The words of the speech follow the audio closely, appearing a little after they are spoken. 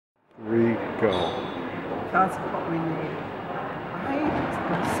go. That's what we need. I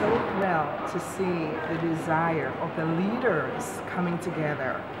am so thrilled to see the desire of the leaders coming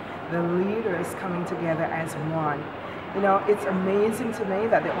together. The leaders coming together as one. You know, it's amazing to me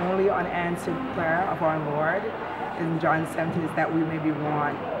that the only unanswered prayer of our Lord in John 17 is that we may be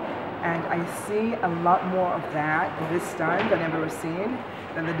one. And I see a lot more of that this time than I've ever seen,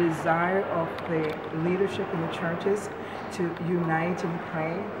 than the desire of the leadership in the churches to unite and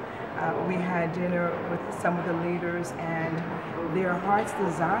pray. We had dinner with some of the leaders, and their heart's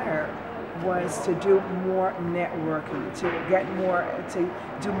desire was to do more networking, to get more, to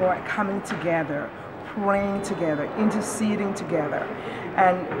do more coming together, praying together, interceding together.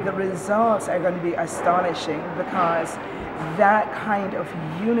 And the results are going to be astonishing, because that kind of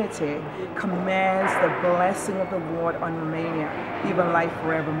unity commands the blessing of the Lord on Romania, even life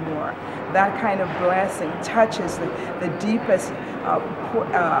forevermore. That kind of blessing touches the deepest,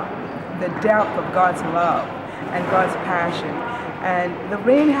 the depth of God's love and God's passion. And the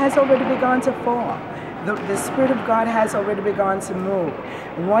rain has already begun to fall. The Spirit of God has already begun to move.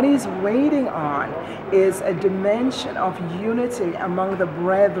 What He's waiting on is a dimension of unity among the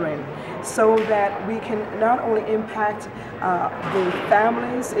brethren, so that we can not only impact the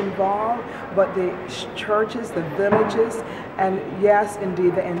families involved, but the churches, the villages, and yes,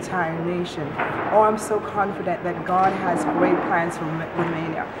 indeed, the entire nation. Oh, I'm so confident that God has great plans for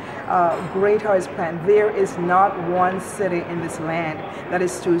Romania. Great are His plans. There is not one city in this land that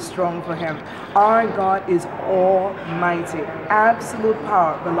is too strong for Him. Our God is almighty. Absolute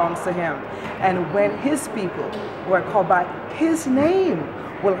power belongs to Him. And when His people who are called by His name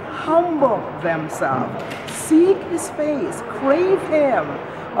will humble themselves, seek His face, crave Him,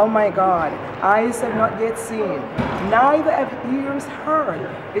 oh my God, eyes have not yet seen, neither have ears heard.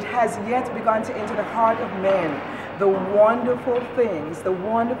 It has yet begun to enter the heart of men the wonderful things, the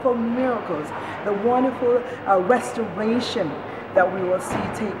wonderful miracles, the wonderful restoration that we will see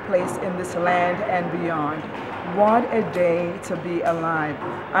take place in this land and beyond. What a day to be alive.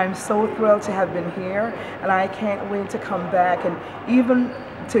 I'm so thrilled to have been here, and I can't wait to come back and even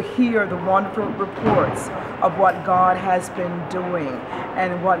to hear the wonderful reports of what God has been doing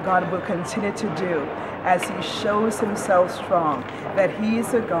and what God will continue to do as He shows Himself strong, that He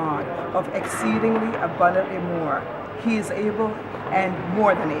is a God of exceedingly abundantly more. He is able and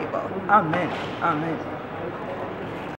more than able. Amen. Amen.